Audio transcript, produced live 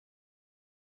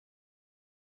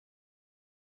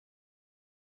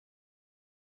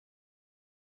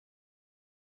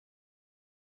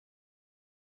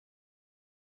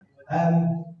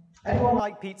Anyone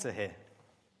like pizza here?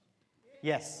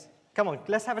 Yes. Come on,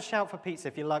 let's have a shout for pizza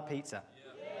if you like pizza.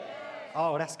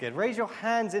 Oh, that's good. Raise your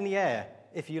hands in the air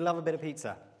if you love a bit of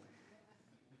pizza.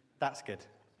 That's good.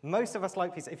 Most of us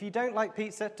like pizza. If you don't like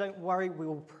pizza, don't worry. We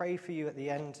will pray for you at the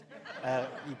end.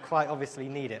 You quite obviously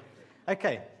need it.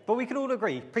 Okay, but we can all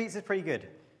agree pizza's pretty good.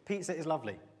 Pizza is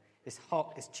lovely. It's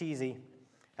hot, it's cheesy,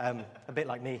 a bit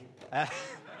like me.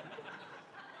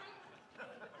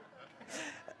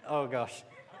 Oh, gosh.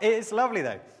 It's lovely,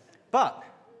 though. But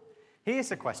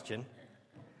here's a question.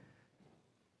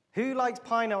 Who likes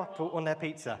pineapple on their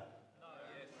pizza?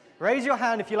 Raise your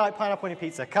hand if you like pineapple on your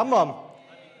pizza. Come on.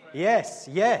 Yes,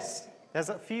 yes. There's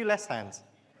a few less hands.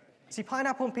 See,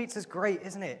 pineapple on pizza is great,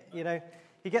 isn't it? You know,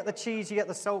 you get the cheese, you get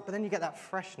the salt, but then you get that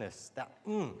freshness, that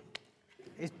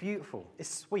It's beautiful. It's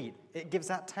sweet. It gives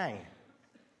that tang.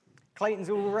 Clayton's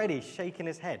already shaking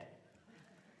his head.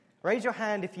 Raise your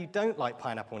hand if you don't like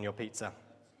pineapple on your pizza.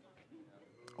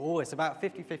 Oh, it's about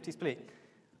 50-50 split.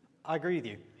 I agree with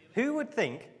you. Who would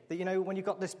think that, you know, when you've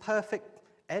got this perfect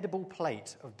edible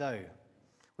plate of dough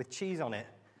with cheese on it,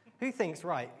 who thinks,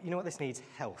 right, you know what this needs?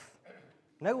 Health.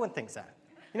 No one thinks that.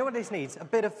 You know what this needs? A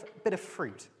bit of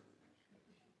fruit.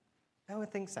 No one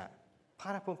thinks that.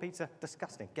 Pineapple on pizza,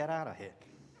 disgusting. Get out of here.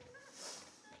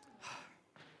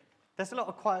 There's a lot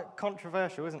of quite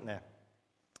controversial, isn't there?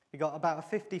 You've got about a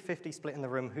 50-50 split in the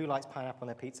room. Who likes pineapple on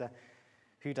their pizza?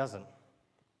 Who doesn't?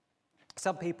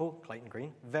 Some people, Clayton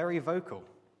Green, very vocal.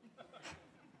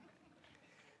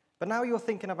 But now you're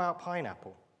thinking about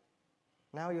pineapple.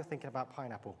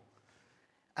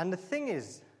 And the thing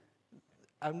is,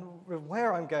 and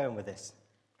where I'm going with this,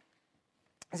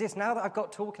 is this: now that I've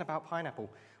got talking about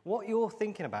pineapple, what you're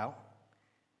thinking about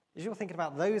is you're thinking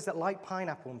about those that like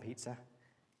pineapple on pizza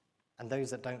and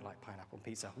those that don't like pineapple on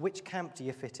pizza. Which camp do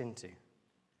you fit into?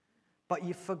 But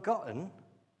you've forgotten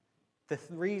the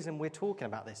reason we're talking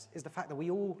about this is the fact that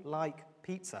we all like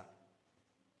pizza.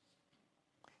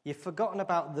 You've forgotten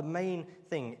about the main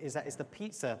thing is that it's the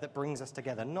pizza that brings us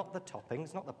together, not the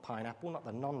toppings, not the pineapple, not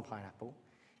the non-pineapple.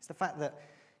 It's the fact that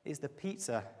it's the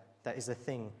pizza that is the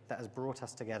thing that has brought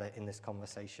us together in this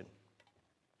conversation.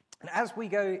 And as we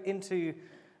go into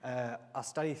our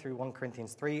study through 1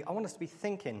 Corinthians 3, I want us to be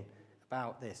thinking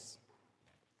about this.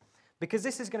 Because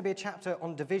this is going to be a chapter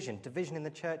on division in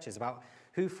the churches, about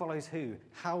who follows who,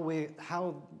 how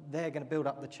they're going to build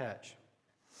up the church.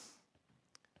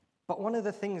 But one of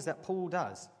the things that Paul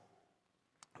does,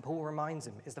 Paul reminds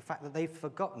them, is the fact that they've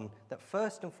forgotten that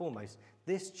first and foremost,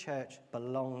 this church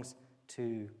belongs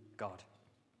to God.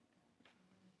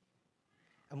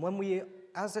 And when we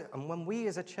as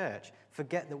a church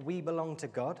forget that we belong to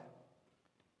God,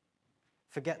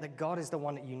 forget that God is the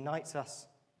one that unites us,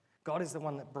 God is the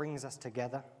one that brings us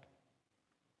together,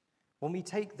 when we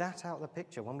take that out of the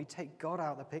picture, when we take God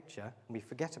out of the picture, and we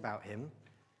forget about him,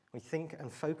 we think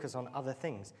and focus on other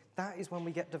things, that is when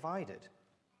we get divided.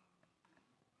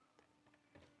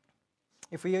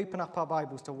 If we open up our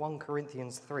Bibles to 1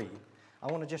 Corinthians 3,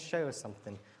 I want to just show us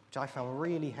something which I found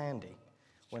really handy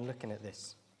when looking at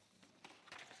this.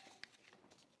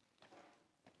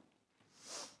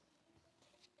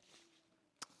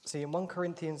 See, in 1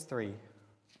 Corinthians 3,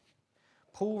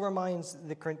 Paul reminds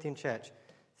the Corinthian church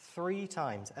 3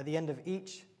 times at the end of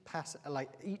each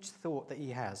thought that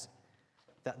he has,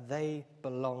 that they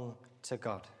belong to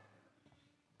God.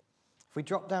 If we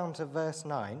drop down to verse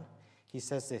 9, he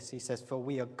says this. He says, "For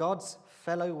we are God's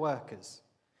fellow workers.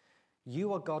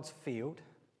 You are God's field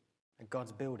and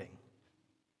God's building."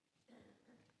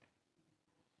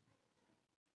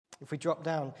 If we drop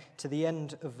down to the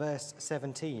end of verse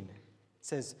 17, it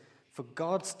says, "For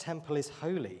God's temple is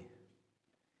holy,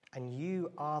 and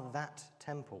you are that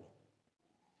temple."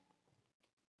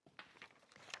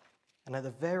 And at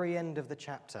the very end of the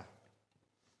chapter,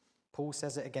 Paul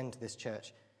says it again to this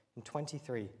church in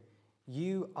 23,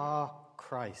 "You are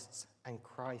Christ's, and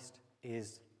Christ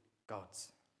is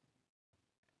God's."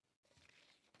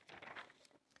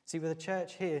 See, with a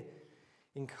church here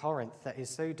in Corinth that is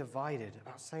so divided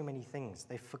about so many things,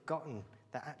 they've forgotten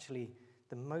that actually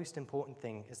the most important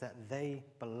thing is that they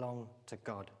belong to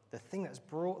God. The thing that's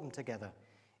brought them together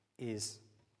is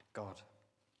God.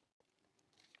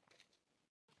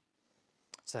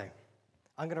 So,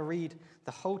 I'm going to read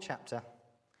the whole chapter,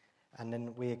 and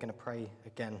then we're going to pray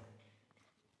again,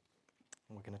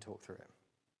 and we're going to talk through it.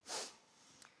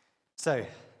 So,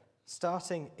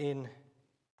 starting in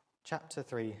chapter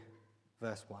 3,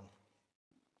 verse 1.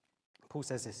 Paul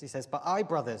says this. He says, "But I,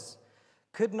 brothers,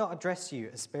 could not address you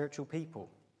as spiritual people,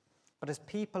 but as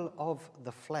people of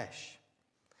the flesh,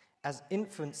 as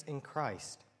infants in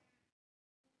Christ.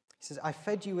 He says, I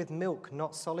fed you with milk,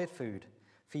 not solid food,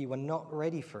 for you were not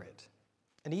ready for it.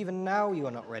 And even now you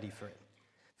are not ready for it,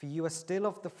 for you are still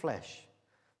of the flesh.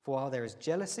 For while there is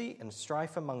jealousy and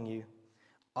strife among you,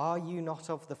 are you not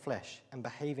of the flesh and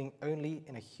behaving only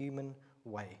in a human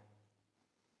way?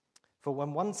 For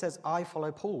when one says, I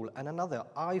follow Paul, and another,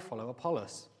 I follow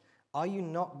Apollos, are you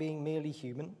not being merely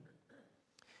human?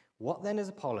 What then is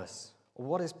Apollos, or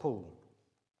what is Paul?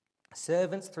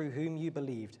 Servants through whom you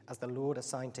believed, as the Lord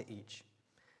assigned to each.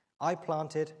 I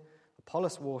planted,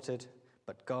 Apollos watered,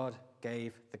 but God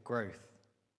gave the growth.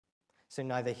 So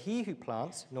neither he who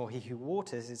plants nor he who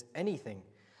waters is anything,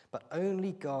 but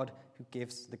only God who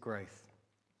gives the growth.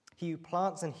 He who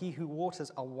plants and he who waters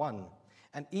are one,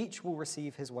 and each will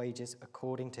receive his wages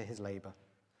according to his labor.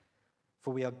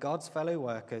 For we are God's fellow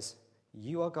workers,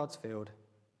 you are God's field,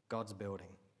 God's building.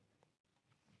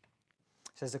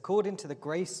 It says, according to the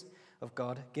grace of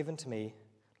God given to me,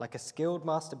 like a skilled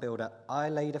master builder, I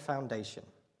laid a foundation,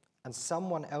 and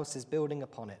someone else is building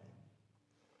upon it.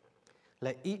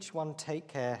 Let each one take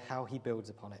care how he builds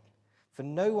upon it. For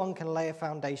no one can lay a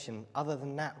foundation other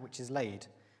than that which is laid,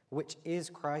 which is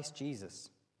Christ Jesus.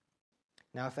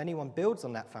 Now if anyone builds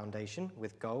on that foundation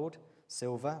with gold,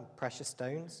 silver, precious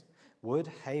stones, wood,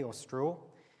 hay, or straw,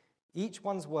 each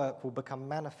one's work will become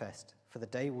manifest, for the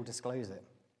day will disclose it.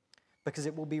 Because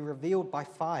it will be revealed by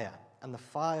fire, and the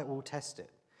fire will test it,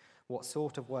 what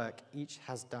sort of work each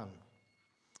has done.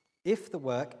 If the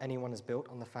work anyone has built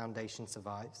on the foundation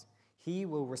survives, he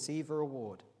will receive a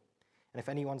reward. And if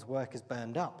anyone's work is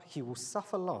burned up, he will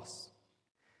suffer loss,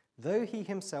 though he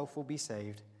himself will be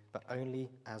saved, but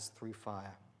only as through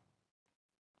fire.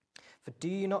 For do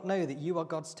you not know that you are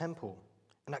God's temple,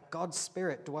 and that God's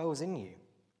Spirit dwells in you?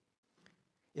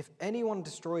 If anyone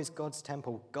destroys God's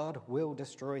temple, God will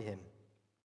destroy him.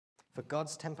 For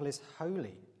God's temple is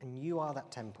holy, and you are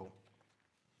that temple.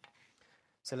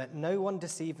 So let no one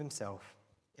deceive himself.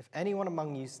 If anyone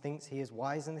among you thinks he is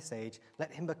wise in this age,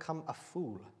 let him become a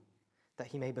fool, that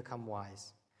he may become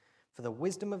wise. For the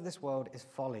wisdom of this world is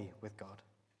folly with God.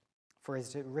 For it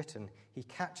is written, he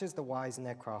catches the wise in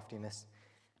their craftiness.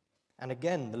 And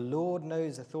again, the Lord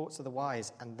knows the thoughts of the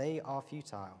wise, and they are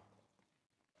futile.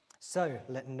 So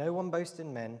let no one boast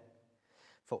in men,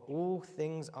 for all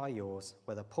things are yours,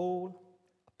 whether Paul,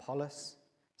 Apollos,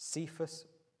 Cephas,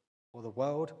 or the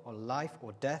world, or life,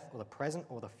 or death, or the present,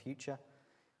 or the future.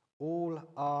 All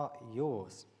are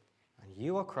yours, and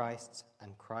you are Christ's,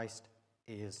 and Christ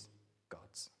is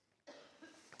God's.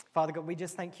 Father God, we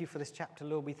just thank you for this chapter,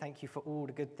 Lord. We thank you for all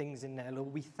the good things in there,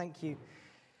 Lord. We thank you.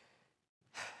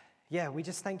 We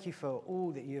just thank you for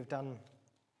all that you have done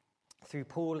through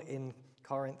Paul in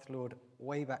Corinth, Lord,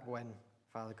 way back when,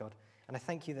 Father God. And I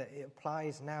thank you that it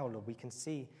applies now, Lord. We can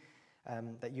see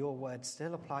that your word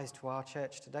still applies to our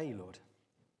church today, Lord.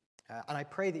 And I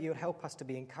pray that you would help us to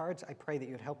be encouraged. I pray that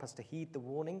you would help us to heed the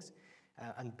warnings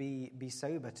and be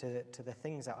sober to the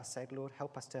things that are said, Lord.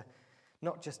 Help us to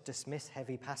not just dismiss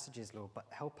heavy passages, Lord, but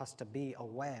help us to be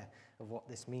aware of what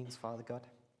this means, Father God.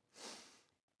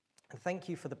 And thank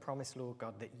you for the promise, Lord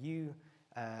God, that you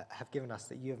have given us,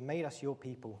 that you have made us your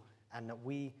people, and that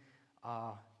we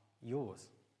are yours,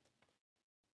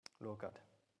 Lord God.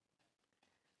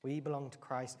 We belong to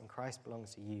Christ, and Christ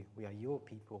belongs to you. We are your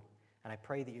people, and I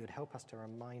pray that you would help us to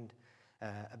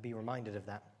be reminded of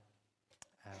that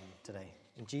today.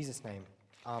 In Jesus' name,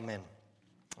 amen.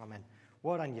 Amen.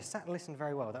 Well done. You sat and listened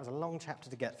very well. That was a long chapter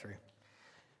to get through.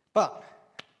 But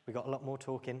we got a lot more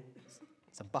talking,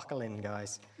 so buckle in,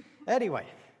 guys. Anyway,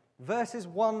 verses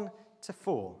 1 to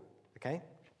 4, okay?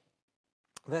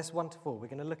 Verse 1 to 4, we're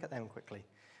going to look at them quickly.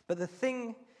 But the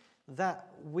thing that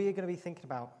we're going to be thinking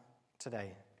about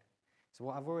today, so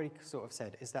what I've already sort of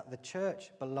said, is that the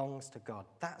church belongs to God.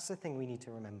 That's the thing we need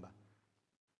to remember.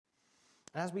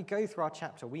 And as we go through our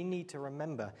chapter, we need to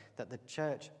remember that the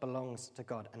church belongs to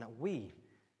God and that we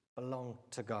belong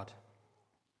to God.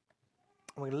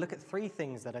 And we're going to look at three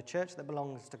things that a church that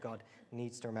belongs to God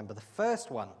needs to remember. The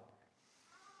first one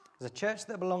is a church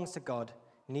that belongs to God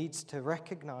needs to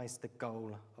recognize the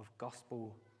goal of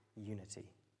gospel unity.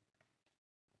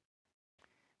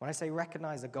 When I say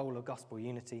recognize the goal of gospel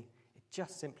unity, it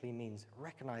just simply means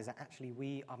recognize that actually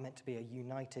we are meant to be a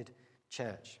united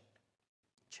church.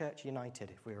 Church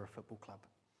united if we were a football club.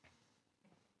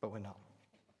 But we're not.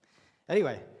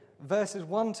 Anyway, verses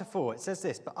 1 to 4, it says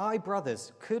this, "But I,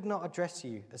 brothers, could not address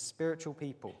you as spiritual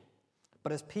people,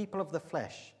 but as people of the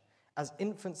flesh, as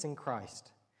infants in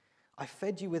Christ. I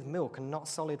fed you with milk and not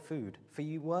solid food, for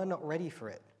you were not ready for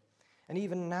it. And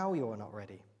even now you are not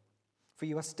ready. For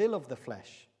you are still of the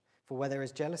flesh. For where there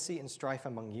is jealousy and strife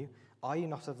among you, are you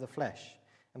not of the flesh,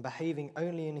 and behaving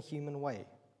only in a human way?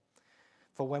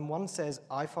 For when one says,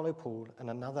 I follow Paul, and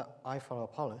another, I follow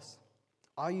Apollos,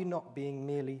 are you not being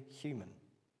merely human?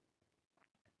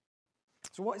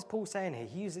 So what is Paul saying here?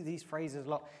 He uses these phrases a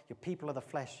lot. You're people of the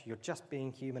flesh. You're just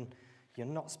being human. You're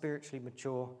not spiritually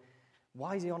mature.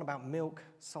 Why is he on about milk,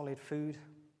 solid food?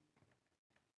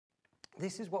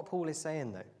 This is what Paul is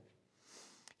saying, though.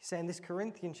 He's saying this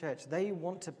Corinthian church, they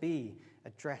want to be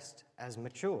addressed as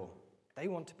mature. They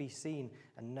want to be seen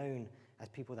and known as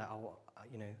people that are,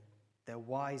 they're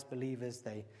wise believers.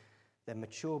 They're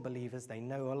mature believers. They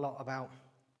know a lot about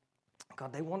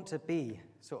God. They want to be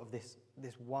sort of this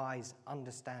wise,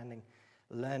 understanding,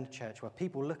 learned church where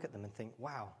people look at them and think,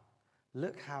 wow,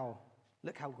 look how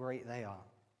great they are.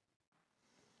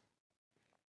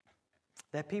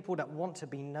 They're people that want to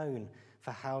be known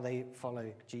for how they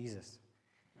follow Jesus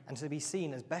and to be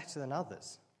seen as better than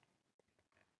others.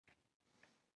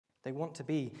 They want to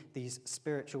be these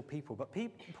spiritual people. But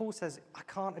Paul says, I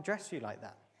can't address you like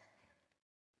that.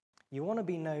 You want to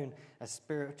be known as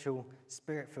spiritual,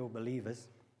 spirit-filled believers,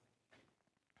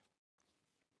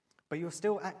 but you're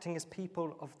still acting as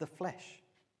people of the flesh,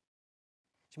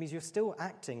 which means you're still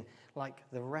acting like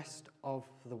the rest of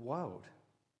the world.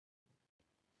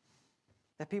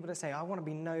 There are people that say, I want to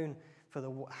be known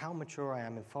for how mature I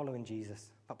am in following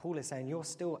Jesus. But Paul is saying, you're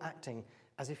still acting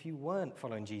as if you weren't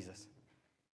following Jesus.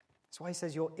 That's why he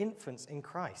says you're infants in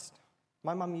Christ.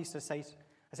 My mum used to say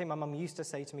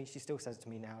to me, she still says it to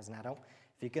me now as an adult,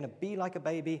 if you're going to be like a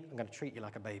baby, I'm going to treat you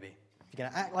like a baby. If you're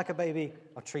going to act like a baby,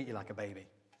 I'll treat you like a baby.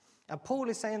 And Paul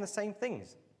is saying the same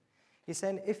things. He's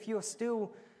saying if you're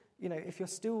still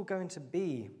going to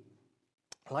be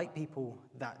like people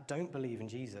that don't believe in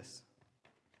Jesus,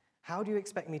 how do you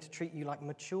expect me to treat you like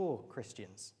mature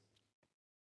Christians?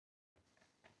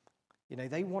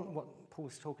 They want what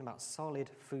Paul's talking about, solid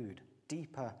food,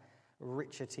 deeper,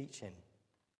 richer teaching,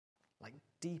 like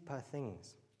deeper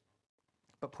things.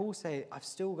 But Paul says, I've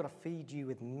still got to feed you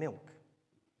with milk.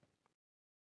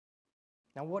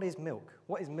 Now, what is milk?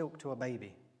 What is milk to a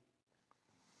baby?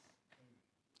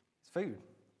 It's food.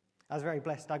 I was very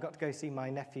blessed. I got to go see my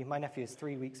nephew. My nephew is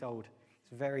 3 weeks old.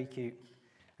 He's very cute.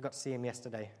 I got to see him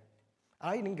yesterday.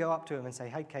 I didn't go up to him and say,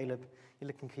 hey, Caleb, you're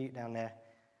looking cute down there.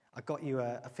 I got you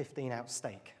a 15-ounce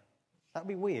steak. That'd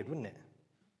be weird, wouldn't it?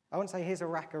 I wouldn't say, here's a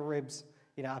rack of ribs.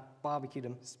 I barbecued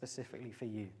them specifically for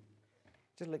you.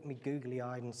 Just look at me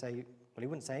googly-eyed and say, well, he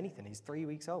wouldn't say anything. He's 3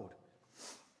 weeks old.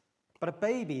 But a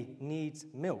baby needs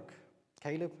milk.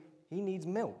 Caleb, he needs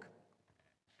milk.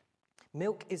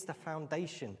 Milk is the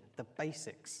foundation, the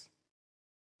basics.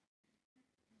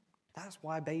 That's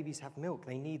why babies have milk.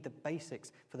 They need the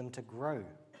basics for them to grow.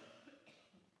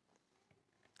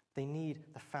 They need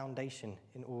the foundation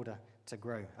in order to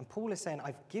grow. And Paul is saying,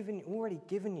 I've already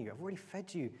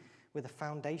fed you with a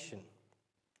foundation.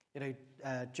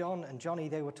 John and Johnny,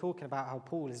 they were talking about how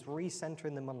Paul is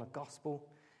recentering them on the gospel,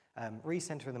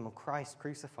 recentering them on Christ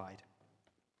crucified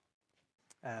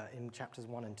in chapters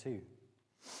 1 and 2.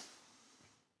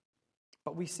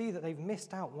 But we see that they've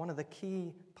missed out one of the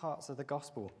key parts of the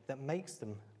gospel that makes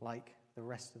them like the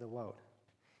rest of the world,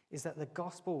 is that the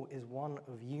gospel is one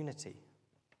of unity.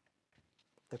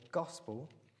 The gospel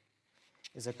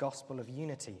is a gospel of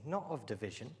unity, not of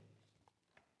division.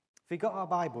 If we've got our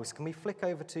Bibles, can we flick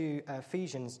over to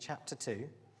Ephesians chapter 2?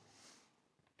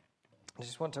 I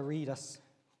just want to read us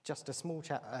just a small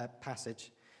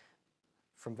passage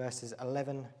from verses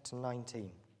 11 to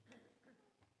 19.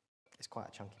 It's quite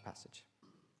a chunky passage.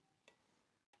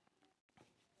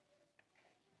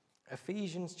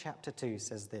 Ephesians chapter 2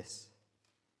 says this: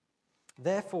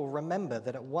 Therefore remember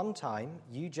that at one time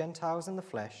you Gentiles in the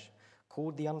flesh,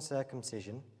 called the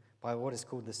uncircumcision by what is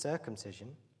called the circumcision,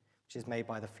 which is made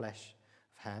by the flesh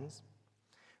of hands.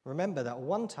 Remember that at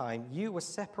one time you were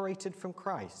separated from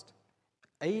Christ,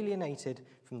 alienated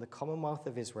from the commonwealth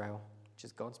of Israel, which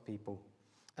is God's people,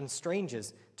 and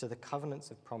strangers to the covenants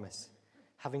of promise,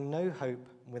 having no hope,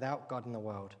 without God in the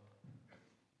world.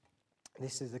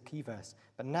 This is the key verse.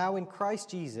 But now in Christ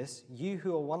Jesus, you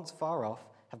who were once far off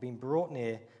have been brought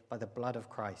near by the blood of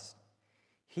Christ.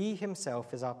 He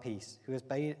himself is our peace, who has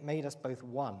made us both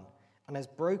one, and has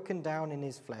broken down in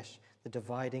his flesh the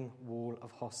dividing wall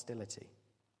of hostility.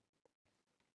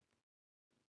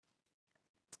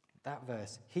 That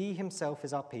verse, he himself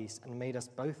is our peace, and made us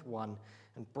both one,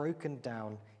 and broken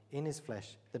down in his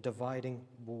flesh the dividing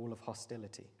wall of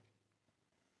hostility.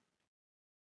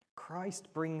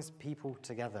 Christ brings people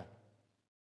together.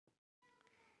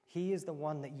 He is the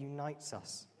one that unites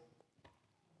us.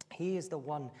 He is the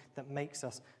one that makes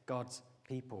us God's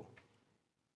people.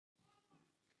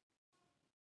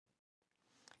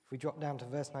 If we drop down to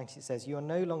verse 90, it says, "You are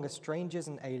no longer strangers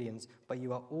and aliens, but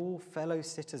you are all fellow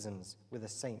citizens with the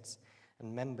saints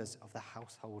and members of the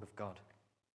household of God."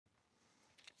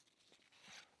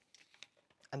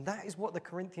 And that is what the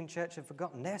Corinthian church have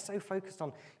forgotten. They're so focused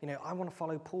on, I want to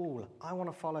follow Paul, I want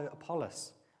to follow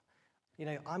Apollos.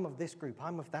 I'm of this group,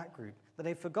 I'm of that group. That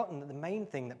they've forgotten that the main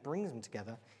thing that brings them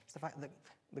together is the fact that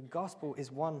the gospel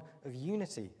is one of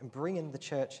unity and bringing the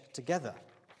church together.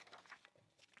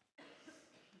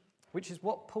 Which is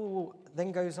what Paul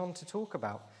then goes on to talk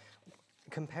about,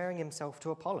 comparing himself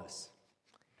to Apollos.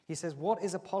 He says, "What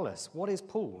is Apollos? What is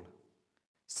Paul?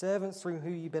 Servants through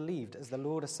who you believed, as the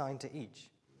Lord assigned to each.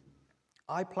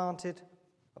 I planted,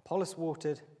 Apollos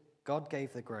watered, God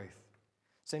gave the growth.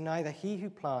 So neither he who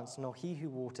plants nor he who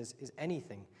waters is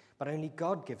anything, but only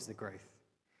God gives the growth.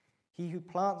 He who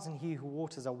plants and he who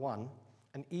waters are one,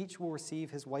 and each will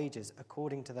receive his wages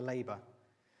according to the labor.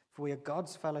 For we are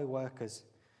God's fellow workers,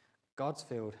 God's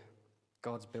field,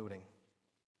 God's building."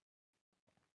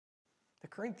 The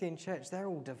Corinthian church, they're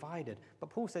all divided. But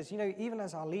Paul says, even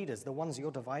as our leaders, the ones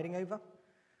you're dividing over,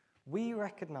 we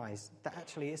recognize that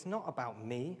actually it's not about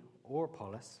me or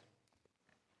Apollos.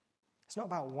 It's not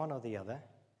about one or the other.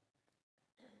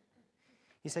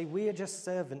 You say, we are just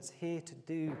servants here to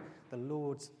do the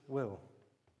Lord's will.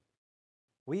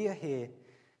 We are here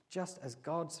just as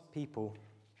God's people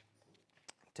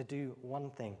to do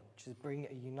one thing, which is bring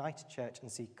a united church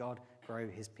and see God grow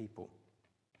his people.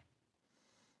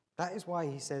 That is why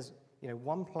he says,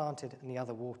 one planted and the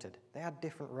other watered. They had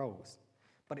different roles,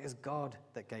 but it is God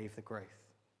that gave the growth.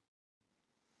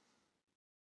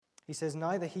 He says,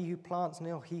 neither he who plants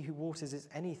nor he who waters is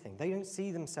anything. They don't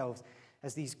see themselves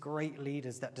as these great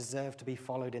leaders that deserve to be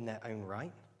followed in their own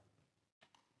right.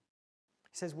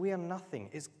 He says, we are nothing.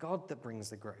 It's God that brings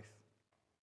the growth.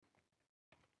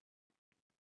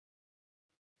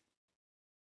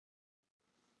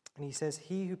 And he says,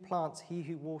 he who plants, he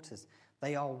who waters,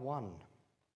 they are one.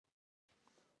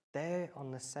 They're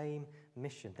on the same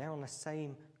mission. They're on the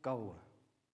same goal,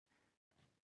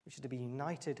 which is to be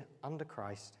united under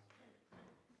Christ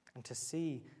and to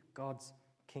see God's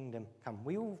kingdom come.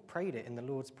 We all prayed it in the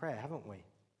Lord's Prayer, haven't we?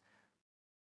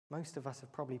 Most of us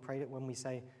have probably prayed it when we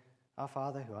say, "Our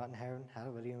Father who art in heaven,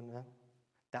 hallowed be your name."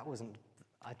 That wasn't,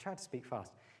 I tried to speak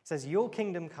fast. It says, "Your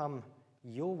kingdom come,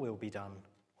 your will be done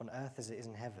on earth as it is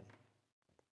in heaven."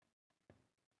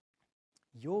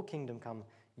 Your kingdom come,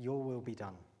 your will be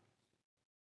done.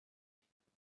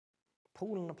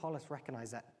 Paul and Apollos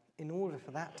recognize that in order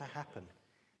for that to happen,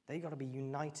 they've got to be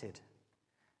united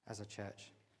as a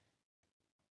church.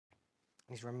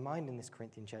 And he's reminding this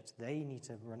Corinthian church they need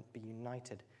to be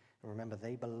united and remember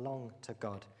they belong to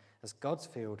God as God's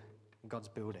field, God's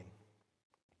building.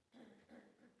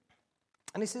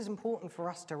 And this is important for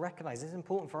us to recognize. It's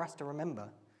important for us to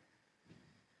remember.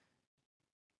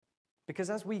 Because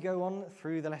as we go on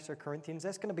through the letter of Corinthians,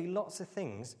 there's going to be lots of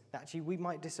things that actually we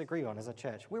might disagree on as a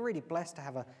church. We're really blessed to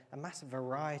have a massive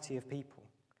variety of people,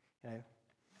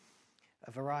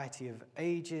 a variety of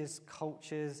ages,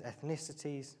 cultures,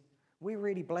 ethnicities. We're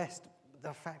really blessed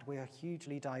the fact we're a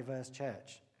hugely diverse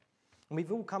church. And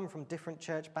we've all come from different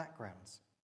church backgrounds.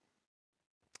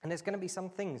 And there's going to be some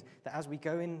things that as we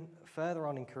go in further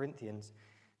on in Corinthians,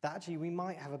 that actually we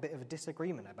might have a bit of a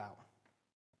disagreement about.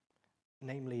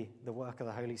 Namely, the work of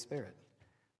the Holy Spirit.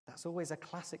 That's always a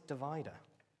classic divider.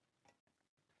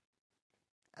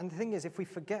 And the thing is, if we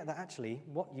forget that actually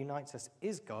what unites us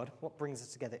is God, what brings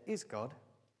us together is God,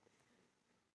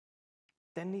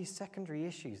 then these secondary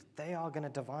issues, they are going to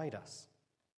divide us.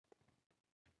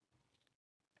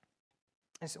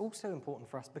 And it's also important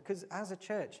for us because as a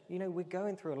church, we're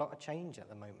going through a lot of change at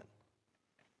the moment.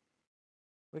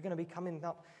 We're going to be coming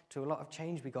up to a lot of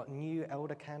change. We've got new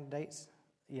elder candidates,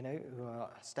 who are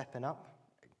stepping up.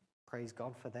 Praise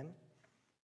God for them.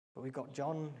 But we've got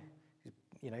John,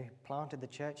 who planted the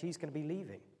church. He's going to be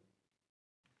leaving.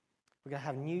 We're going to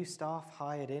have new staff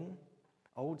hired in,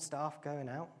 old staff going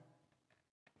out.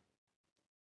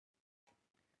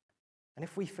 And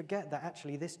if we forget that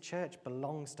actually this church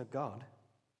belongs to God,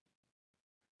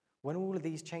 when all of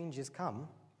these changes come,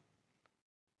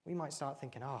 we might start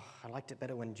thinking, I liked it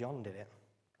better when John did it.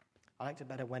 I liked it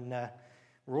better when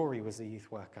Rory was the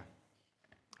youth worker.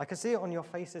 I can see it on your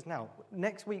faces now.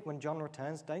 Next week when John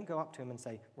returns, don't go up to him and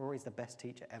say, "Rory's the best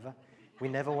teacher ever. We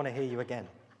never want to hear you again."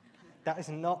 That is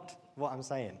not what I'm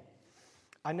saying.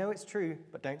 I know it's true,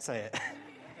 but don't say it.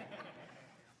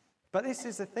 But this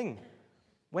is the thing.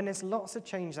 When there's lots of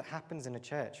change that happens in a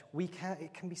church,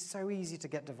 it can be so easy to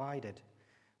get divided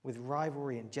with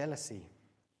rivalry and jealousy.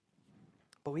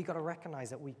 But we've got to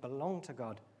recognize that we belong to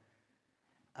God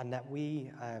and that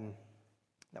we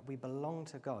that we belong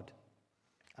to God,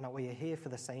 and that we are here for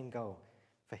the same goal,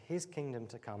 for his kingdom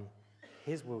to come,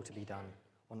 his will to be done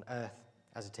on earth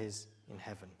as it is in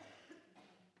heaven.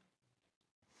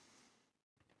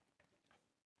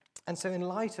 And so in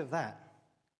light of that,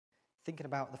 thinking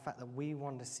about the fact that we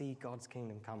want to see God's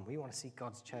kingdom come, we want to see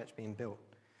God's church being built,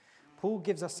 Paul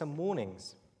gives us some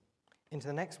warnings into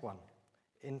the next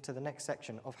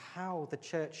section of how the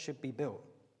church should be built.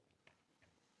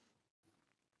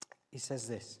 He says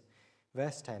this,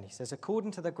 verse 10, he says,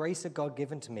 "According to the grace of God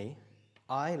given to me,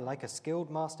 I, like a skilled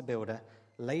master builder,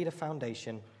 laid a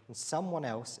foundation, and someone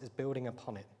else is building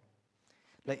upon it.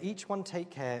 Let each one take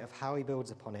care of how he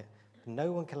builds upon it.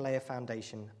 No one can lay a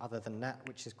foundation other than that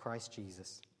which is Christ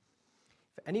Jesus.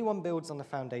 If anyone builds on the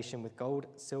foundation with gold,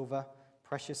 silver,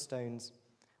 precious stones,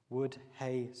 wood,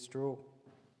 hay, straw,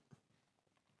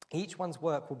 each one's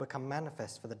work will become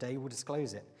manifest, for the day will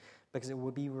disclose it, because it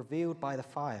will be revealed by the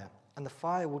fire, and the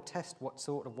fire will test what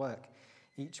sort of work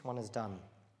each one has done.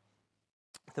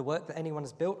 If the work that anyone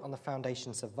has built on the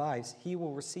foundation survives, he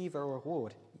will receive a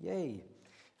reward. Yay!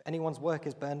 If anyone's work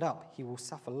is burned up, he will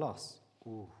suffer loss.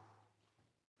 Ooh.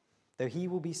 Though he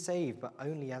will be saved, but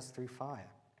only as through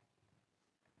fire.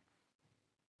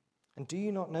 And do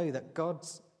you not know that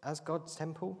as God's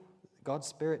temple, God's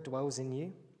Spirit dwells in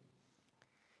you?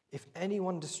 If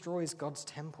anyone destroys God's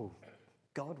temple,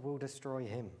 God will destroy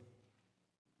him.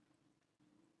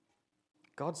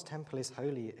 God's temple is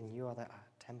holy, and you are that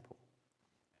temple."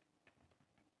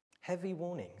 Heavy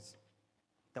warnings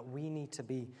that we need to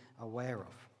be aware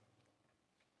of.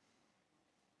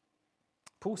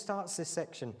 Paul starts this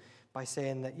section by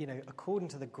saying that, according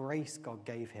to the grace God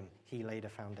gave him, he laid a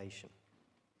foundation.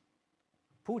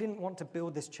 Paul didn't want to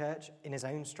build this church in his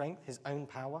own strength, his own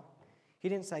power. He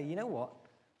didn't say, you know what,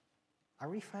 I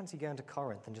really fancy going to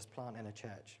Corinth and just planting a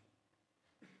church.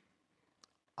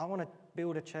 I want to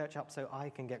build a church up so I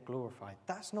can get glorified.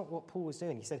 That's not what Paul was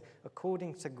doing. He said,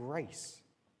 according to grace.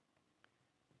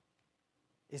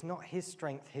 It's not his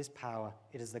strength, his power.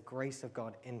 It is the grace of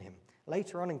God in him.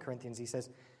 Later on in Corinthians, he says,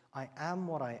 I am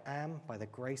what I am by the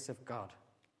grace of God.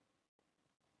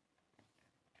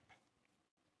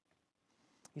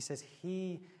 He says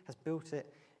he has built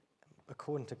it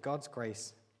according to God's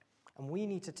grace, and we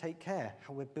need to take care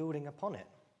how we're building upon it.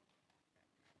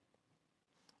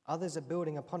 Others are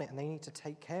building upon it, and they need to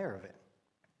take care of it.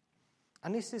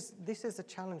 And this is a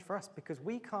challenge for us, because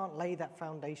we can't lay that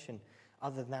foundation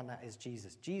other than that is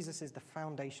Jesus. Jesus is the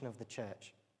foundation of the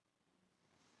church.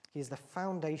 He is the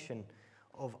foundation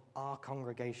of our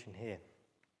congregation here.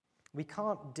 We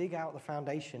can't dig out the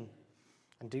foundation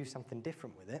and do something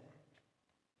different with it,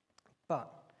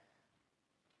 but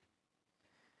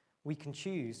we can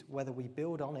choose whether we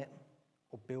build on it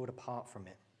or build apart from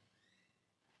it.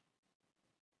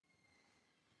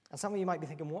 And some of you might be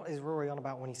thinking, what is Rory on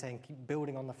about when he's saying keep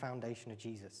building on the foundation of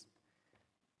Jesus?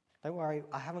 Don't worry,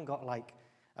 I haven't got like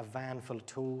a van full of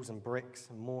tools and bricks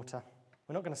and mortar.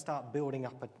 We're not going to start building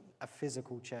up a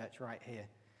physical church right here.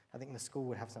 I think the school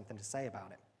would have something to say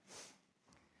about it.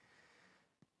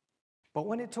 But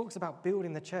when it talks about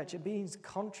building the church, it means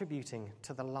contributing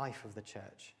to the life of the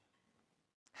church.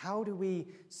 How do we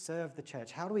serve the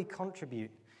church? How do we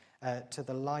contribute to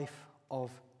the life of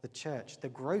the church, the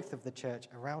growth of the church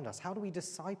around us? How do we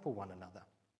disciple one another?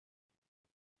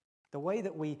 The way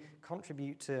that we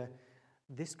contribute to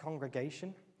this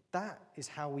congregation, that is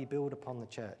how we build upon the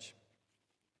church.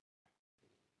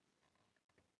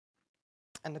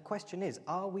 And the question is,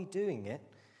 are we doing it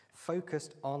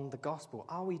focused on the gospel?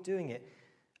 Are we doing it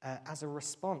as a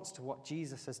response to what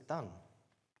Jesus has done?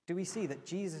 Do we see that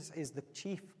Jesus is the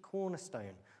chief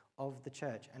cornerstone of the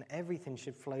church and everything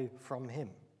should flow from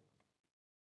him?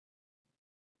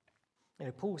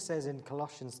 Paul says in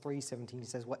Colossians 3:17, he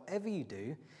says, whatever you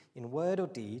do, in word or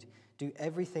deed, do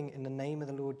everything in the name of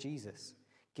the Lord Jesus,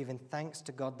 giving thanks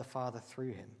to God the Father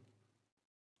through him.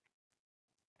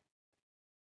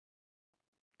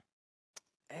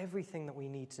 Everything that we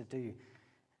need to do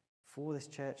for this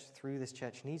church, through this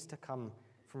church, needs to come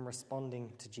from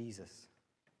responding to Jesus.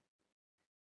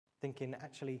 Thinking,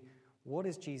 actually, what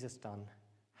has Jesus done?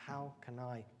 How can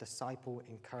I disciple,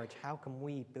 encourage? How can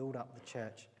we build up the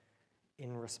church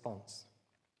in response?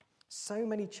 So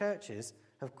many churches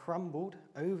have crumbled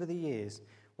over the years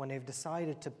when they've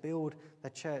decided to build the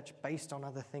church based on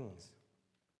other things.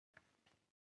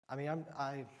 I mean,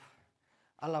 I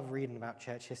love reading about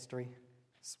church history.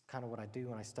 It's kind of what I do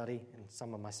when I study in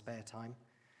some of my spare time.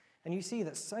 And you see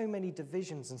that so many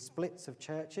divisions and splits of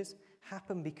churches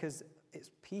happen because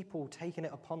it's people taking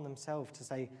it upon themselves to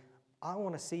say, I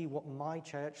want to see what my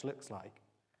church looks like.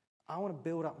 I want to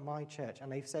build up my church.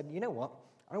 And they've said, you know what?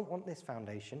 I don't want this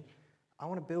foundation. I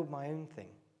want to build my own thing.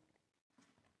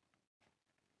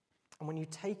 And when you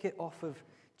take it off of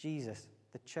Jesus,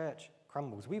 the church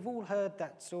crumbles. We've all heard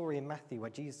that story in Matthew where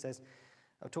Jesus says,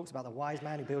 talks about the wise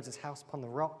man who builds his house upon the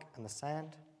rock and the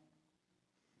sand.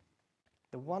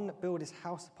 The one that built his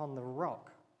house upon the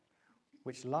rock,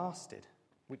 which lasted,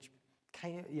 which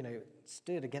came,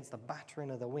 stood against the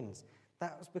battering of the winds,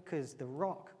 that was because the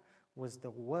rock was the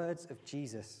words of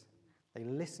Jesus. They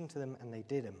listened to them and they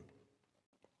did them.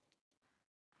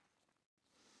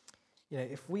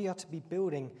 If we are to be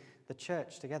building the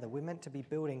church together, we're meant to be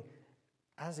building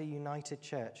as a united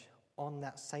church on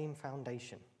that same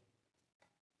foundation.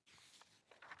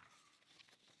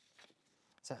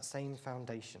 It's that same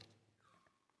foundation.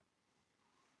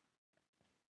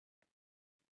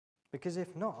 Because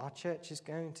if not, our church is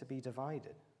going to be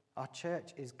divided. Our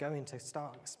church is going to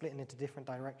start splitting into different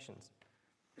directions.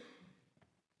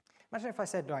 Imagine if I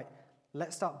said, right,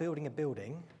 let's start building a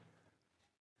building,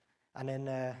 and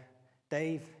then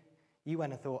Dave, you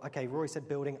went and thought, okay, Rory said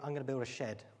building, I'm going to build a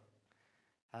shed.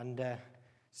 And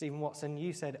Stephen Watson,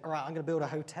 you said, all right, I'm going to build a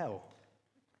hotel.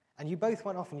 And you both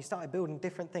went off and you started building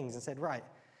different things and said, right,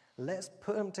 let's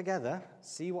put them together,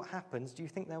 see what happens. Do you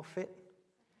think they'll fit?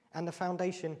 And the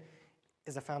foundation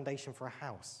is a foundation for a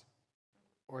house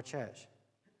or a church.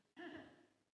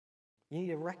 You need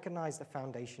to recognize the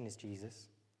foundation is Jesus.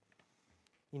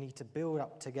 You need to build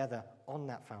up together on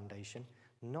that foundation,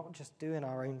 not just doing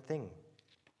our own thing.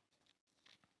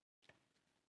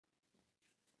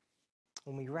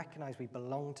 When we recognize we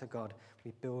belong to God,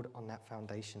 we build on that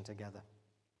foundation together.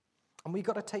 And we've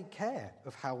got to take care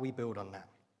of how we build on that.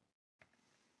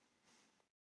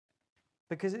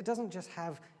 Because it doesn't just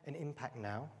have an impact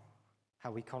now,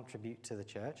 how we contribute to the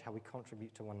church, how we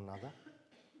contribute to one another.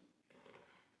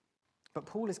 But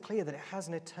Paul is clear that it has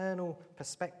an eternal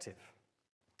perspective.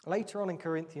 Later on in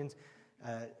Corinthians,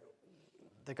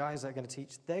 the guys that are going to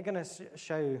teach, they're going to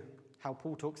show how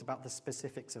Paul talks about the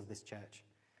specifics of this church.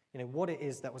 What it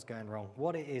is that was going wrong,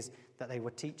 what it is that they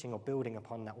were teaching or building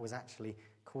upon that was actually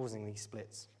causing these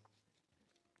splits.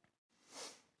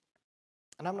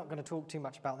 And I'm not going to talk too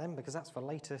much about them because that's for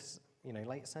later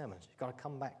sermons. You've got to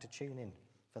come back to tune in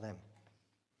for them.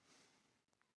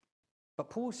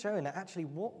 But Paul's showing that actually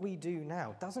what we do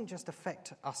now doesn't just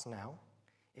affect us now.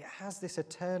 It has this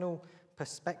eternal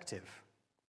perspective,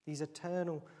 these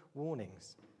eternal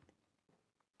warnings.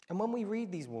 And when we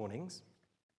read these warnings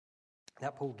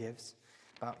that Paul gives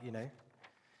about,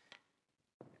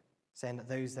 saying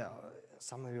that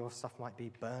some of your stuff might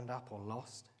be burned up or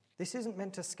lost, this isn't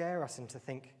meant to scare us into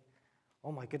think,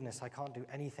 oh my goodness, I can't do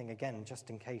anything again just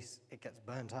in case it gets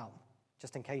burnt up,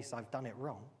 just in case I've done it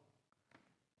wrong.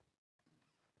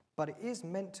 But it is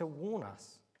meant to warn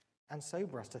us and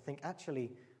sober us to think,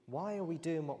 actually, why are we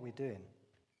doing what we're doing?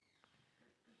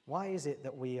 Why is it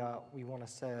that we want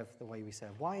to serve the way we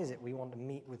serve? Why is it we want to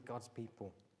meet with God's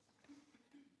people?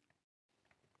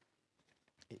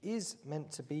 It is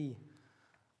meant to be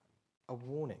a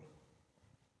warning.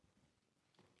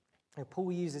 Now,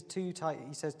 Paul uses two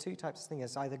types of things.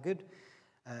 It's either good,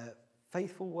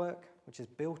 faithful work, which is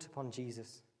built upon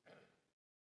Jesus,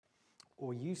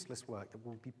 or useless work that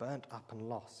will be burnt up and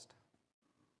lost.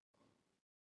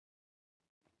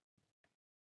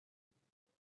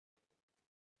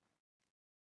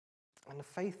 And the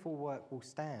faithful work will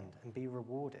stand and be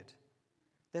rewarded.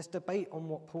 There's debate on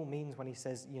what Paul means when he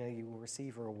says, you will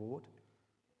receive a reward.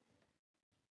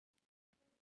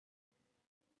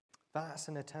 But that's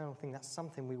an eternal thing. That's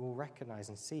something we will recognize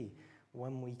and see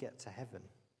when we get to heaven,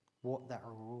 what that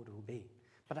reward will be.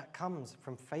 But that comes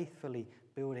from faithfully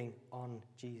building on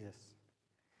Jesus.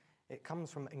 It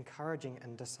comes from encouraging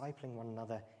and discipling one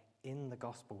another in the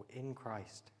gospel, in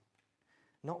Christ.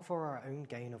 Not for our own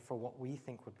gain or for what we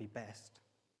think would be best,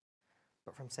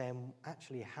 but from saying,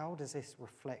 actually, how does this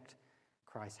reflect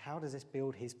Christ? How does this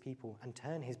build his people and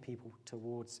turn his people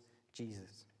towards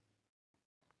Jesus?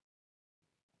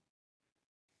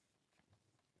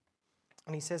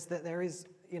 And he says that there is,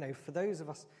 for those of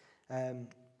us,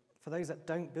 for those that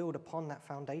don't build upon that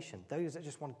foundation, those that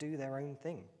just want to do their own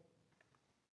thing,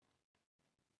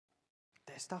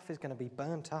 their stuff is going to be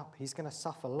burnt up. He's going to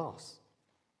suffer loss.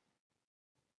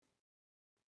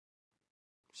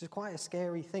 Which is quite a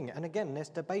scary thing. And again, there's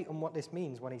debate on what this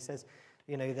means when he says,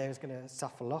 there's going to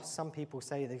suffer loss. Some people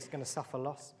say there's going to suffer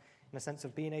loss in the sense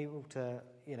of being able to,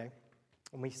 when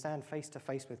we stand face to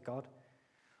face with God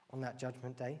on that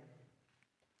judgment day,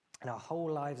 and our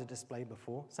whole lives are displayed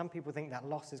before. Some people think that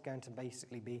loss is going to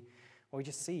basically be, we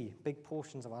just see big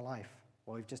portions of our life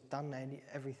where we've just done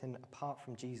everything apart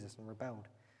from Jesus and rebelled,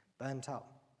 burnt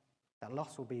up. That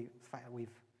loss will be the fact that we've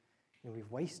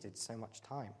we've wasted so much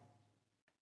time.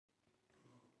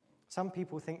 Some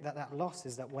people think that loss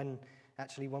is that when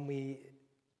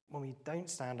we don't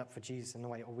stand up for Jesus in the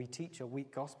way, or we teach a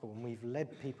weak gospel and we've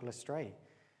led people astray,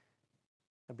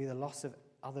 there'll be the loss of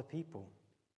other people.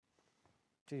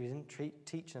 You didn't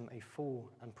teach them a full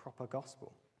and proper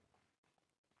gospel.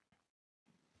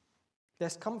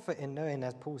 There's comfort in knowing,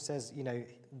 as Paul says,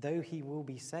 though he will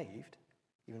be saved,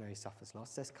 even though he suffers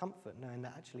loss, there's comfort knowing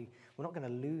that actually we're not going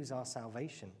to lose our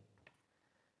salvation.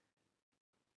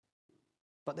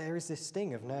 But there is this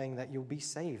sting of knowing that you'll be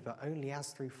saved, but only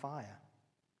as through fire.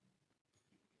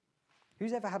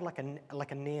 Who's ever had like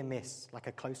a near miss, like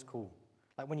a close call?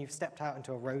 Like when you've stepped out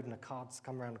into a road and a car's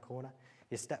come around the corner,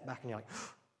 you step back and you're like,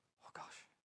 oh gosh.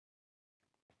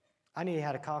 I nearly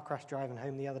had a car crash driving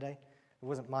home the other day. It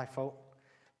wasn't my fault.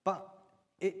 But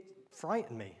it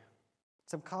frightened me.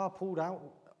 Some car pulled out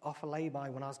off a lay-by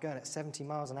when I was going at 70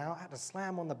 miles an hour. I had to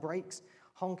slam on the brakes,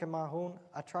 honking my horn.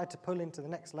 I tried to pull into the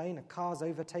next lane. A car's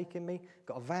overtaking me.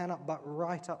 Got a van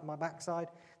right up my backside,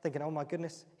 thinking, oh my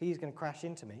goodness, he's going to crash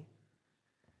into me.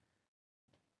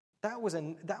 That was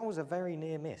a very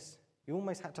near miss. You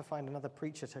almost had to find another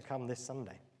preacher to come this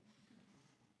Sunday.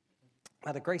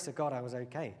 By the grace of God, I was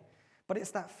okay. But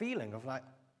it's that feeling of like,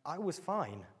 I was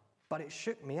fine, but it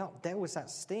shook me up. There was that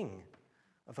sting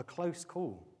of a close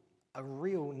call, a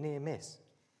real near miss.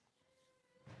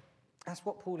 That's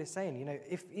what Paul is saying.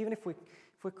 Even if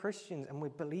we're Christians and we're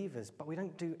believers, but we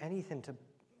don't do anything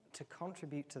to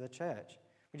contribute to the church,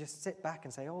 we just sit back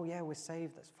and say, oh yeah, we're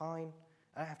saved, that's fine,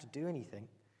 I don't have to do anything.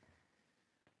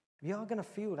 You are going to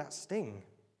feel that sting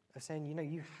of saying,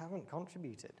 you haven't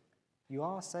contributed. You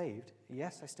are saved.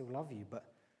 Yes, I still love you, but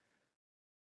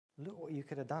look what you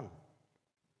could have done.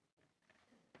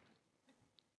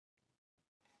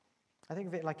 I think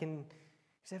of it like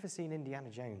who's ever seen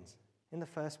Indiana Jones? In the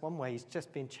first one where he's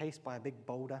just being chased by a big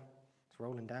boulder, it's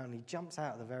rolling down, and he jumps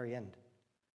out at the very end.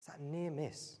 It's that near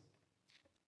miss.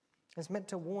 It's meant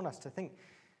to warn us to think,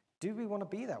 do we want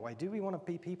to be that way? Do we want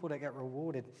to be people that get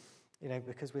rewarded,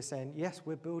 because we're saying, yes,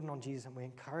 we're building on Jesus and we're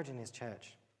encouraging his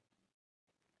church?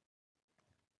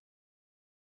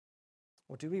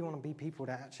 Or do we want to be people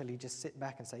that actually just sit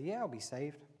back and say, yeah, I'll be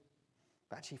saved,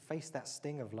 but actually face that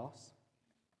sting of loss?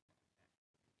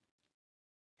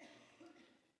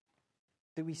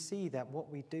 Do we see that what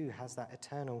we do has that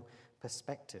eternal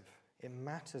perspective? It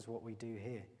matters what we do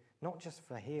here, not just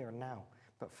for here and now,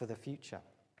 but for the future.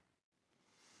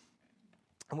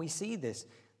 And we see this.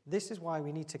 This is why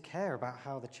we need to care about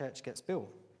how the church gets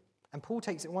built. And Paul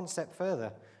takes it one step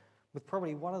further with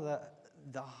probably one of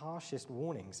the harshest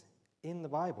warnings in the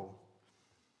Bible.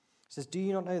 He says, do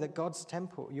you not know that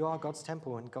you are God's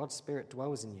temple and God's Spirit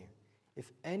dwells in you?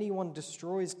 If anyone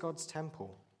destroys God's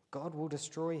temple, God will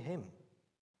destroy him.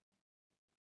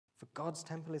 For God's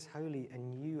temple is holy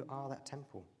and you are that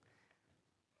temple.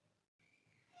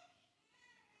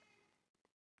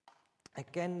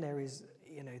 Again, there's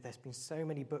been so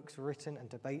many books written and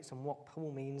debates on what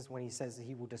Paul means when he says that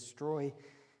he will destroy,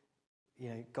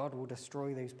 God will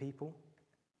destroy those people.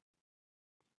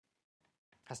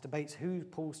 Has debates who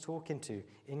Paul's talking to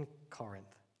in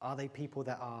Corinth. Are they people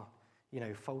that are,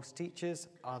 false teachers?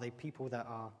 Are they people that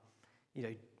are,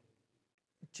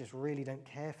 just really don't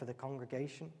care for the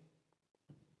congregation?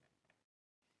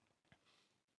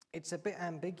 It's a bit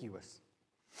ambiguous.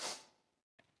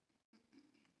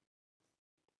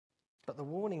 But the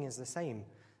warning is the same.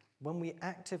 When we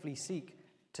actively seek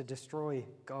to destroy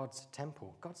God's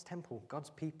temple, God's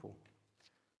people,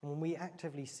 and when we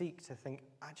actively seek to think,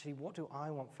 actually, what do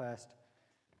I want first?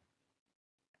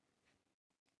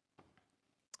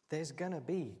 There's going to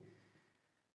be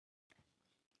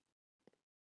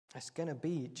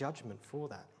judgment for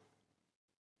that.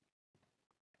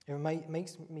 It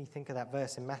makes me think of that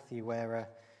verse in Matthew where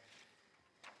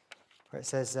it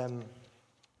says,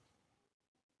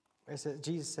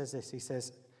 Jesus says this, he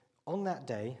says, on that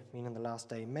day, meaning the last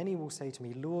day, many will say to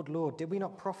me, Lord, Lord, did we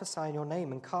not prophesy in your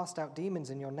name and cast out demons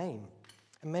in your name?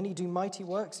 And many do mighty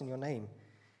works in your name.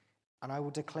 And I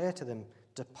will declare to them,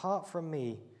 depart from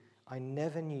me, I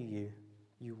never knew you,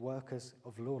 you workers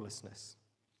of lawlessness.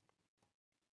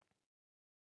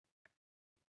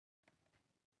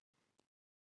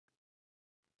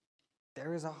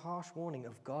 There is a harsh warning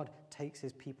of God takes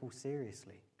his people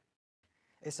seriously.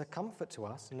 It's a comfort to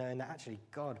us knowing that actually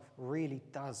God really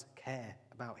does care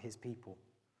about his people.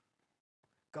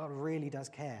 God really does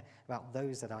care about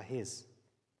those that are his.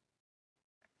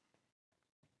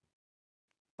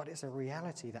 But it's a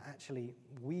reality that actually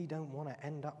we don't want to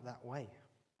end up that way.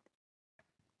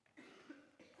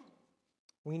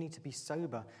 We need to be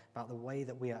sober about the way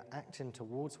that we are acting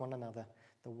towards one another,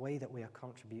 the way that we are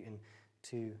contributing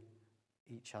to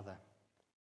each other,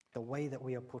 the way that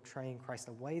we are portraying Christ,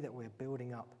 the way that we are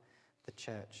building up the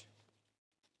church.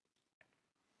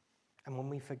 And when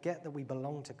we forget that we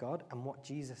belong to God and what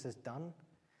Jesus has done,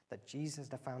 that Jesus is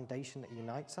the foundation that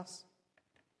unites us,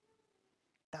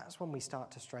 that's when we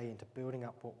start to stray into building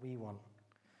up what we want,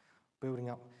 building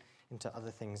up into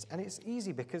other things. And it's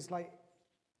easy because, I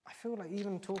feel like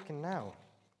even talking now,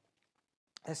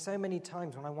 there's so many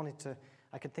times when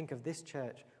I could think of this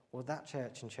church or that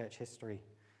church in church history,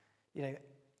 and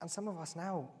some of us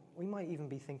now, we might even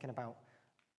be thinking about,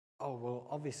 oh, well,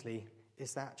 obviously,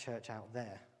 is that church out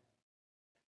there?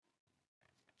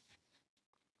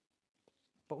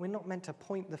 But we're not meant to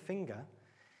point the finger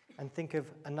and think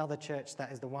of another church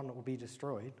that is the one that will be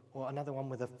destroyed, or another one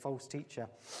with a false teacher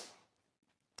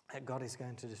that God is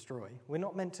going to destroy. We're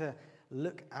not meant to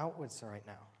look outwards right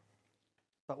now,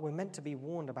 but we're meant to be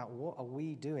warned about what are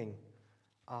we doing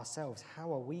ourselves,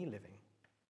 how are we living?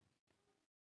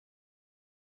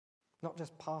 Not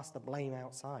just pass the blame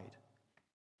outside.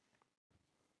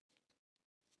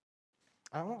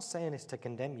 And I'm not saying this to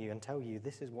condemn you and tell you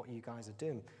this is what you guys are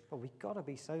doing, but we've got to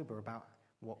be sober about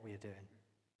what we are doing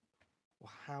or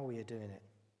how we are doing it.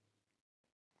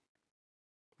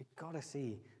 We've got to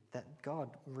see that God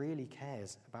really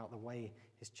cares about the way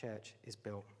his church is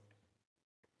built.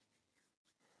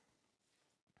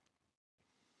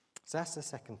 So that's the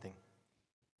second thing.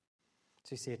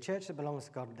 So you see, a church that belongs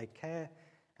to God, they care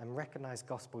and recognize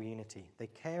gospel unity. They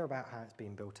care about how it's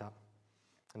being built up.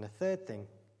 And the third thing,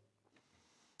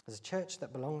 as a church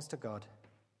that belongs to God,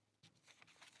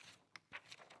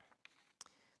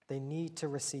 they need to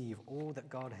receive all that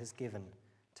God has given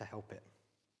to help it.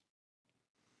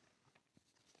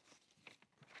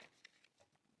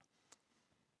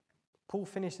 Paul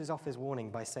finishes off his warning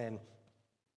by saying,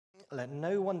 "Let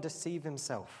no one deceive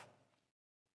himself.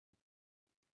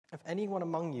 If anyone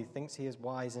among you thinks he is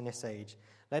wise in this age,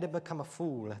 let him become a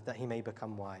fool that he may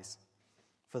become wise.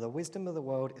 For the wisdom of the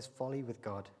world is folly with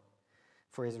God.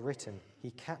 For it is written,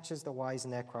 he catches the wise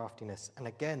in their craftiness. And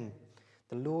again,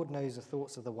 the Lord knows the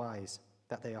thoughts of the wise,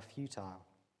 that they are futile.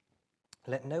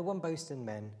 Let no one boast in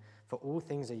men, for all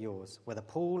things are yours, whether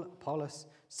Paul, Apollos,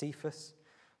 Cephas,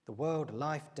 the world,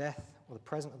 life, death, or the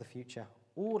present or the future,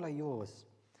 all are yours.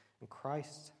 And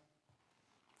Christ,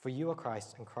 for you are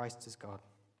Christ, and Christ is God."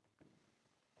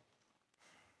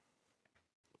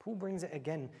 Paul brings it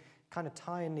again, kind of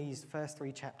tying these first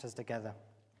 3 chapters together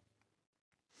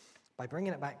by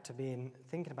bringing it back to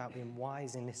thinking about being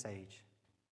wise in this age.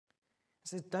 He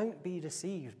says, don't be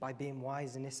deceived by being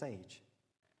wise in this age.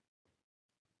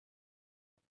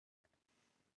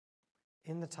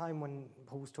 In the time when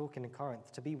Paul's talking in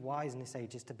Corinth, to be wise in this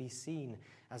age is to be seen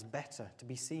as better, to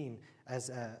be seen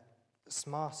as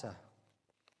smarter,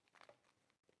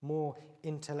 more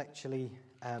intellectually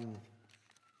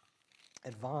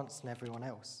advanced than everyone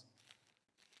else.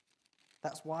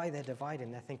 That's why they're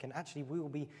dividing. They're thinking, actually, we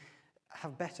will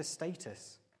have better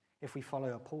status if we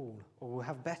follow Paul, or we'll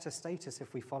have better status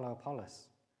if we follow Apollos.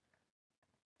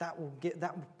 That will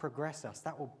progress us.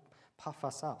 That will puff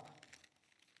us up.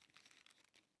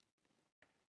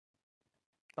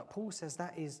 But Paul says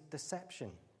that is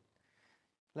deception.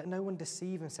 Let no one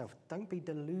deceive himself. Don't be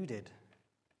deluded.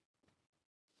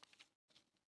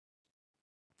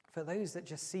 For those that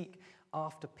just seek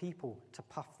after people to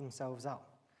puff themselves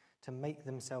up, to make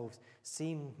themselves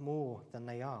seem more than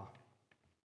they are.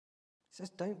 He says,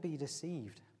 don't be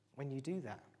deceived when you do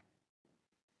that.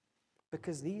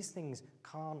 Because these things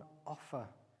can't offer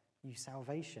you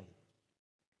salvation.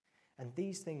 And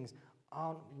these things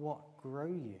aren't what grow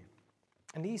you.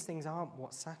 And these things aren't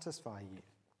what satisfy you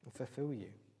and fulfill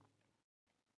you.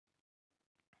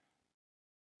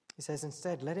 He says,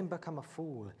 instead, let him become a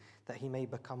fool that he may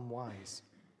become wise.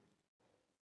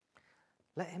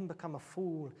 Let him become a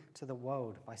fool to the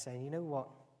world by saying, you know what?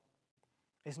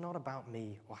 It's not about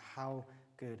me or how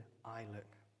good I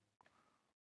look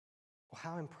or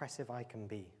how impressive I can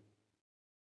be.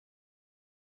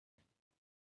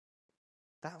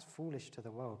 That's foolish to the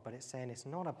world, but it's saying it's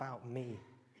not about me,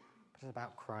 but it's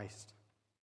about Christ.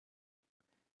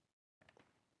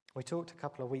 We talked a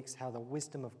couple of weeks how the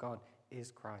wisdom of God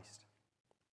is Christ.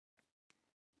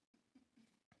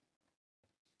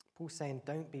 Paul's saying,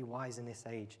 don't be wise in this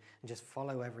age and just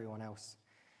follow everyone else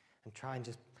and try and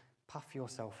just puff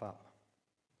yourself up.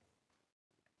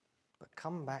 But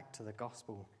come back to the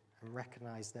gospel and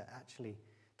recognize that actually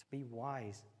to be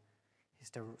wise is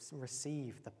to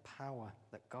receive the power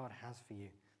that God has for you,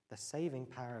 the saving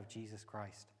power of Jesus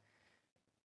Christ.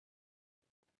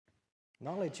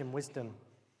 Knowledge and wisdom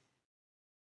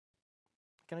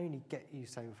can only get you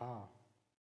so far.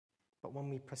 But when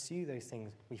we pursue those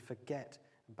things, we forget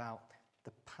about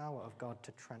the power of God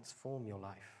to transform your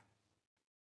life.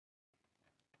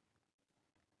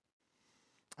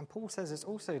 And Paul says it's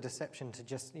also deception to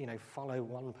just, follow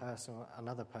one person or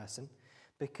another person,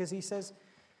 because he says,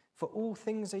 for all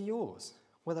things are yours,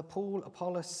 whether Paul,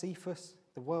 Apollos, Cephas,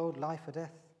 the world, life or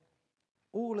death,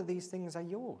 all of these things are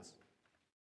yours.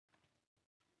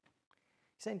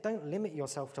 He's saying don't limit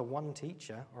yourself to one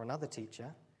teacher or another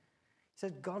teacher. He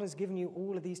says God has given you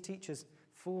all of these teachers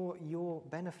for your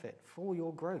benefit, for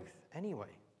your growth anyway.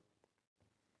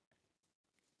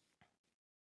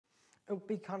 It would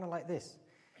be kind of like this.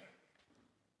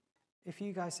 If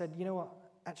you guys said, you know what,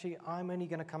 actually I'm only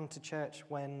going to come to church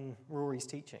when Rory's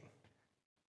teaching,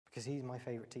 because he's my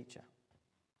favourite teacher.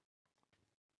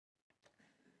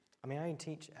 I mean, I only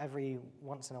teach every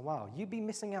once in a while. You'd be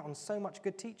missing out on so much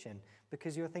good teaching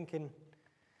because you're thinking,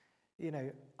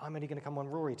 I'm only going to come when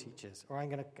Rory teaches, or I'm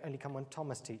going to only come when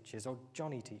Thomas teaches, or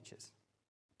Johnny teaches.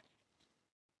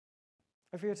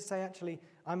 If you were to say, actually,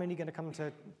 I'm only going to come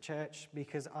to church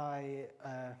because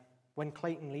when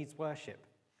Clayton leads worship,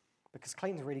 because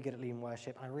Clayton's really good at leading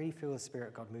worship, and I really feel the Spirit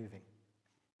of God moving.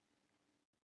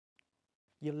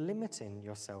 You're limiting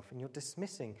yourself and you're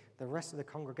dismissing the rest of the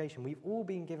congregation. We've all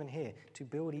been given here to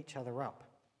build each other up,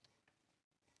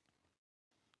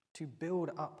 to build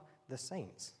up the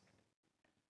saints.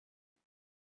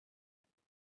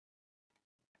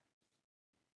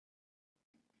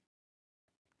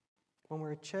 When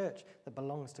we're a church that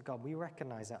belongs to God, we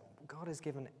recognize that God has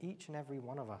given each and every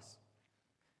one of us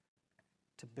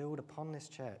to build upon this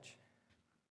church.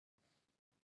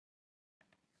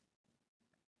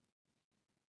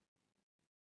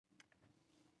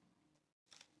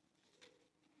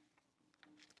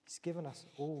 He's given us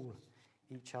all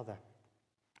each other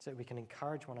so that we can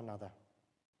encourage one another,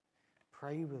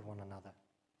 pray with one another,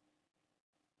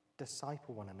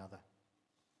 disciple one another.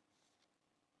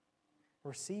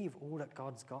 Receive all that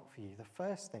God's got for you. The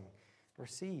first thing,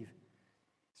 receive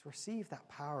that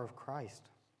power of Christ.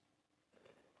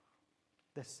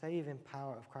 The saving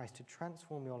power of Christ to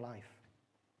transform your life.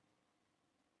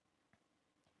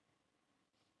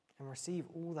 And receive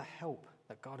all the help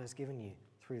that God has given you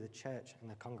through the church and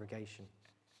the congregation.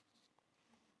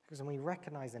 Because when we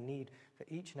recognize the need for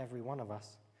each and every one of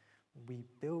us, we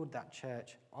build that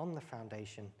church on the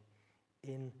foundation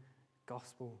in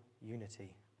gospel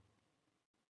unity.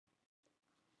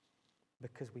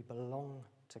 Because we belong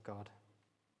to God.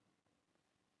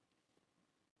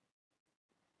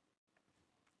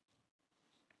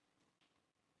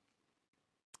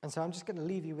 And so I'm just going to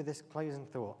leave you with this closing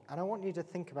thought. And I want you to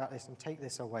think about this and take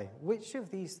this away. Which of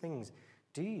these things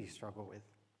do you struggle with?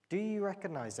 Do you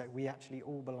recognize that we actually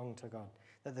all belong to God?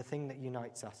 That the thing that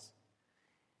unites us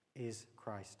is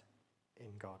Christ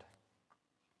in God?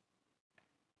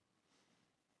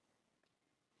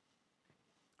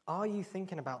 Are you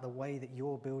thinking about the way that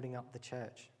you're building up the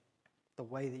church? The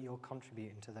way that you're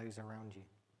contributing to those around you?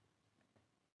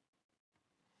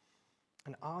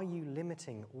 And are you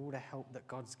limiting all the help that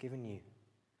God's given you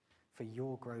for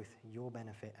your growth, your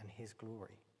benefit, and His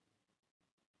glory?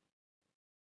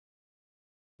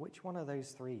 Which one of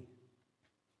those three?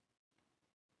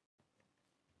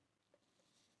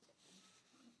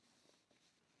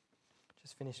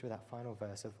 Just finish with that final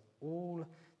verse of all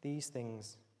these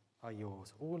things are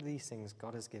yours. All of these things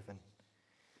God has given.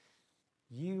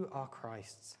 You are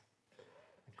Christ's,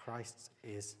 and Christ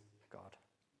is God.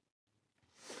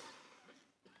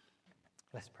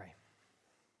 Let's pray.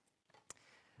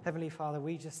 Heavenly Father,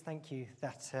 we just thank you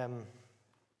that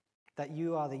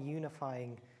you are the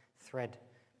unifying thread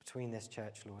between this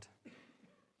church, Lord.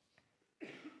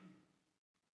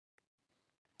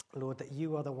 Lord, that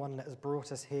you are the one that has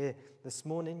brought us here this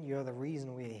morning. You are the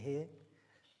reason we are here.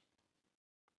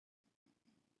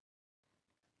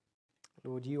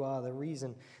 Lord, you are the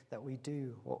reason that we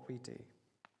do what we do.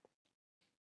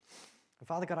 And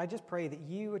Father God, I just pray that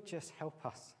you would just help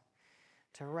us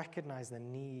to recognize the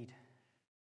need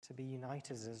to be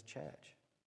united as a church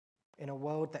in a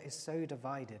world that is so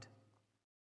divided.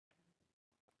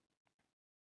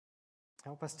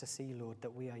 Help us to see, Lord,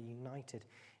 that we are united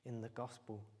in the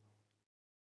gospel,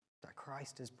 that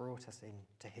Christ has brought us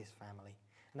into his family,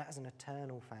 and that is an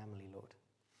eternal family, Lord.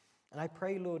 And I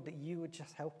pray, Lord, that you would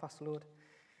just help us, Lord,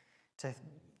 to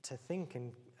think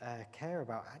and care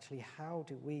about actually how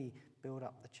do we build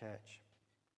up the church.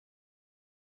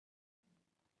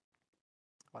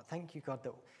 But thank you, God,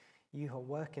 that you are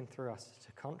working through us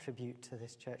to contribute to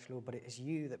this church, Lord, but it is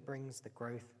you that brings the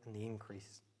growth and the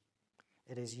increase.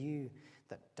 It is you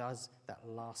that does that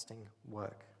lasting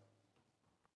work.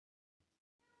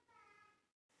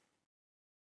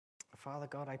 Father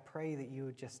God, I pray that you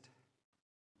would just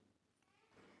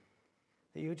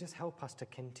help us to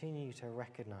continue to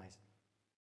recognize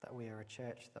that we are a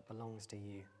church that belongs to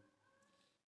you.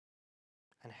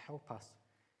 And help us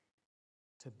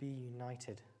to be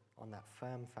united on that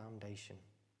firm foundation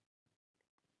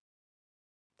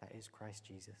that is Christ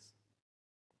Jesus.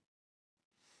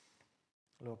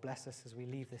 Lord, bless us as we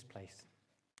leave this place.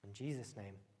 In Jesus'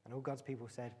 name. And all God's people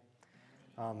said,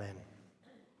 Amen.